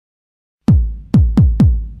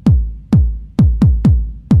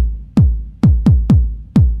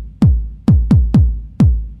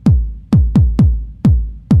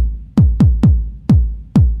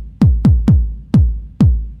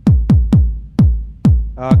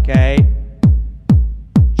Okay.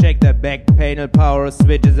 Check the back panel power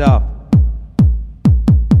switches off.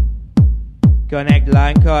 Connect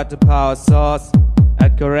line cord to power source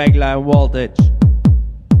at correct line voltage.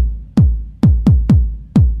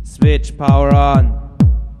 Switch power on.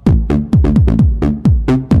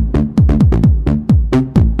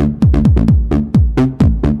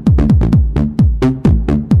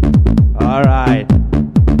 Alright.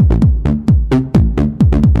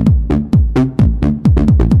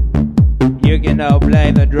 You can now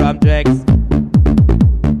play the drum tracks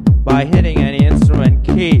by hitting any instrument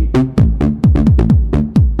key.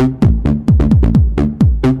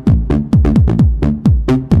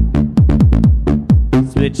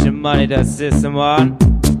 Switch the monitor system on.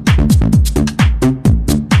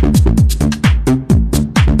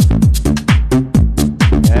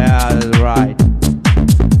 Yeah, that's right.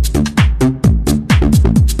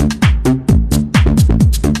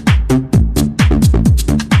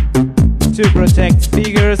 To protect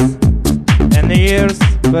speakers and the ears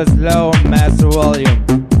with low master volume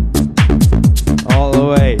all the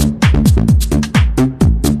way.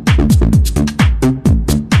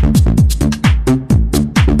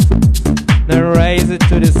 Then raise it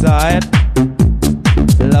to the side,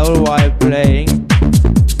 low while playing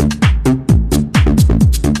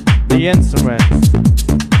the instruments.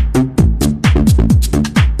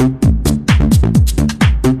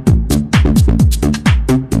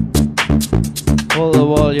 Pull the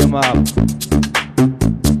volume up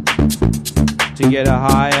to get a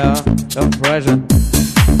higher compression.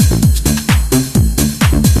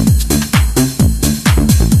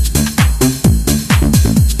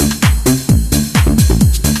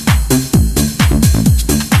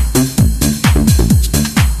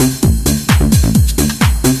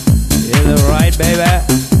 Is it right, baby?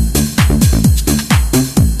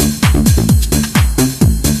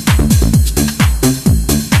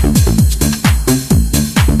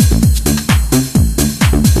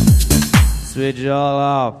 Switch it all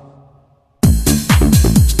off.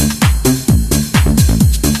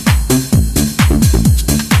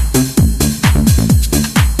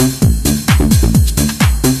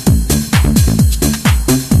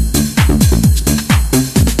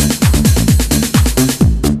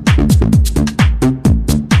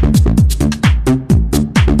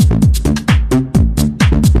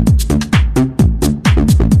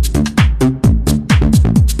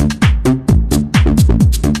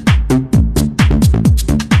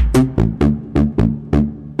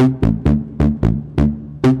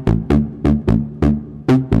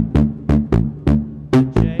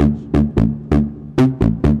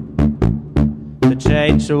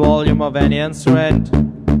 Change the volume of any instrument.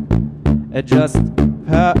 Adjust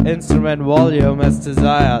per instrument volume as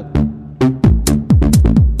desired.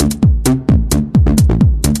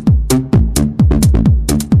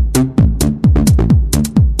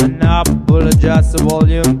 The knob will adjust the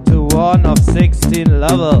volume to one of 16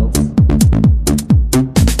 levels.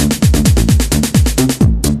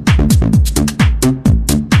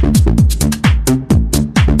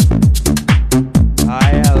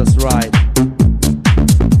 Yeah, that's right.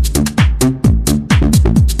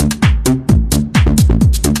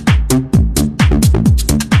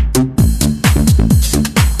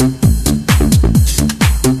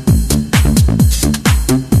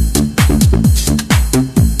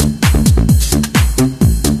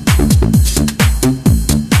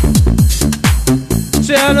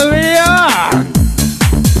 Turn the video on.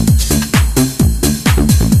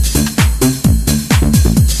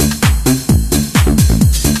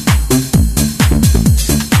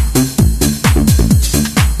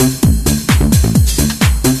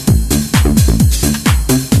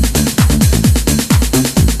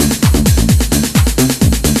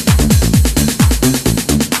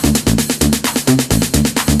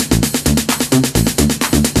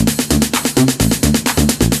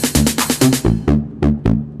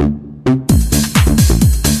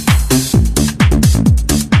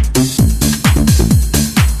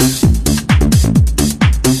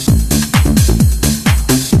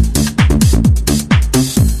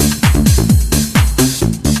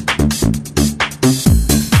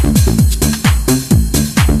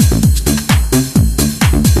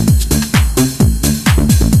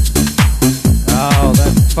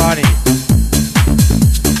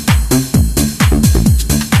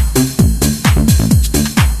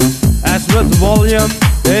 Volume,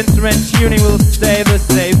 the instrument tuning will stay the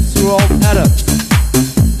same through all patterns,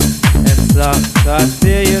 and some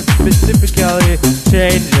series specifically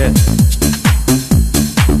change it.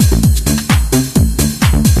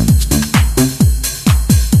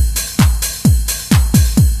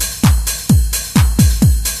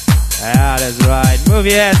 Yeah, that's right. Move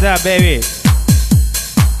your hands up, baby.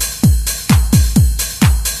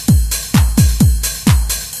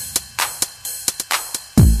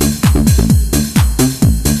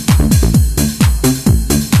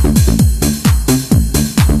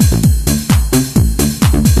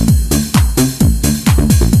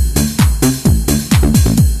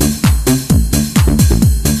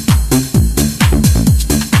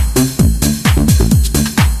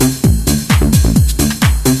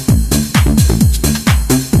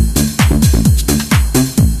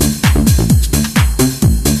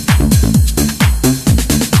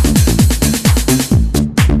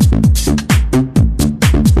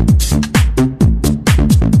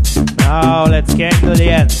 Now let's get to the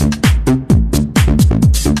end.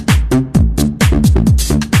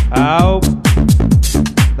 I hope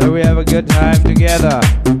that we have a good time together.